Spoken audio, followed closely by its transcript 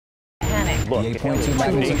Look, the 8.2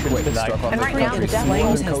 magnitude quake struck on the country's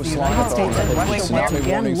Florida coastline and caused tsunami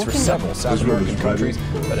warnings for several South American countries,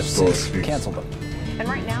 but have since canceled them. And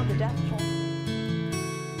right now, the death toll.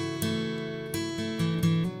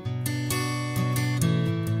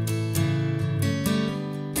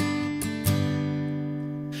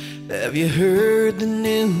 Have you heard the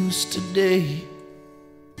news today?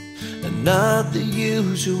 And not the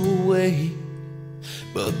usual way,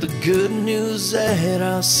 but the good news that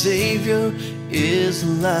our Savior is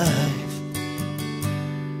alive.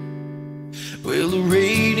 Well, the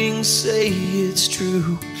ratings say it's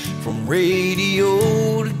true, from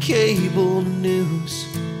radio to cable news,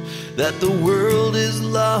 that the world is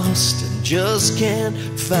lost and just can't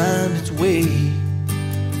find its way.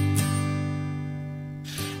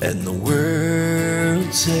 And the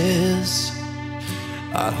world says,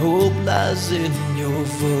 our hope lies in your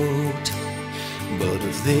vote. But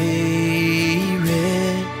if they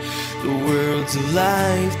read the words of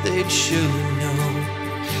life, they'd surely know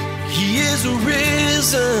He is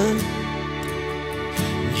risen,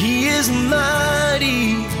 He is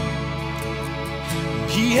mighty,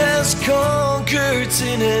 He has conquered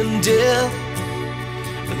sin and death.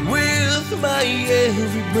 And with my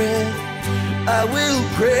every breath I will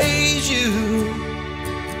praise you,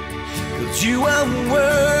 'cause you are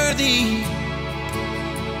worthy.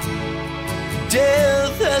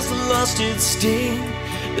 Death has lost its sting,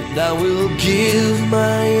 and I will give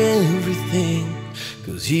my everything,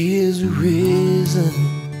 'cause He is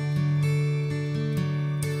risen.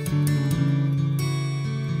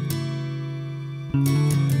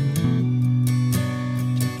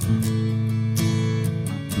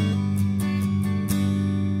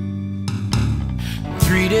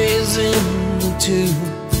 Days in the tomb,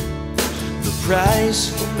 the price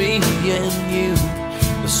for me and you.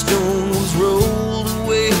 The stone was rolled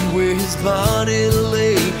away where His body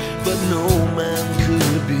lay, but no man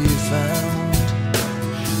could be found.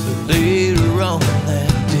 But later on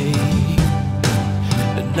that day,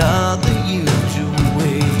 and not the usual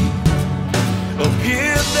way,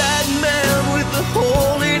 appeared that man with the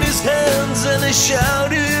hole in his hands, and they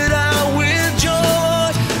shouted out with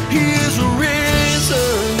joy, He is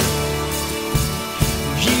risen,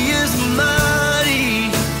 He is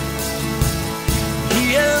mighty,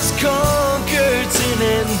 He has conquered sin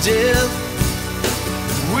and death.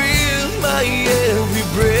 With my every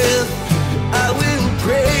breath I will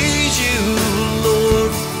praise you,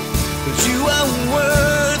 Lord, 'cause you are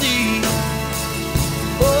worthy.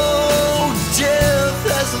 Oh, death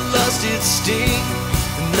has lost its sting,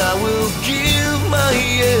 and I will give my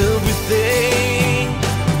everything.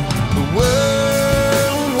 The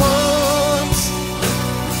world wants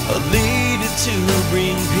a leader to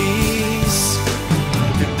bring peace.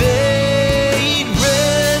 If they'd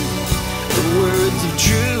read the words of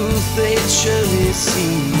truth, they'd surely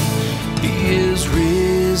see He is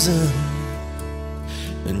risen,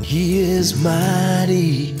 and He is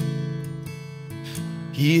mighty.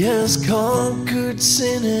 He has conquered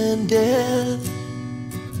sin and death.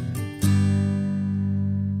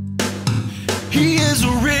 He is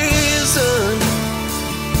risen,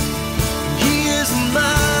 He is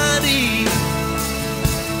mighty,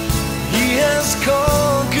 He has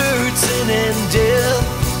conquered sin and death.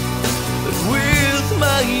 But with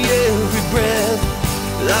my every breath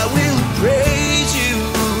I will praise you,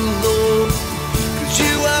 Lord, 'cause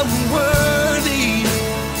you are worthy.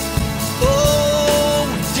 Oh,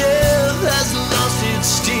 death has lost its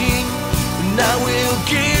sting, and I will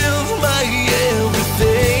give my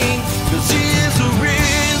everything, 'cause He is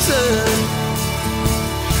risen,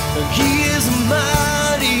 and He is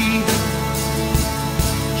mighty.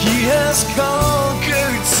 He has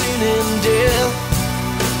conquered sin and death.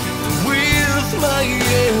 With my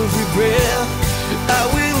every breath I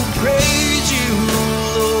will praise you,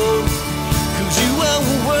 Lord, 'cause you are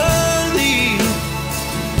worthy.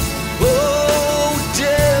 Oh,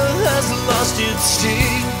 death has lost its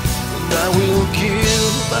sting, and I will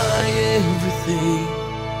give my everything.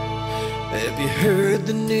 Have you heard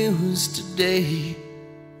the news today?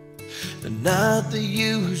 And not the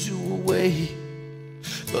usual way,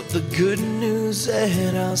 but the good news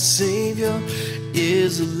that our Savior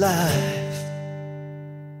is alive.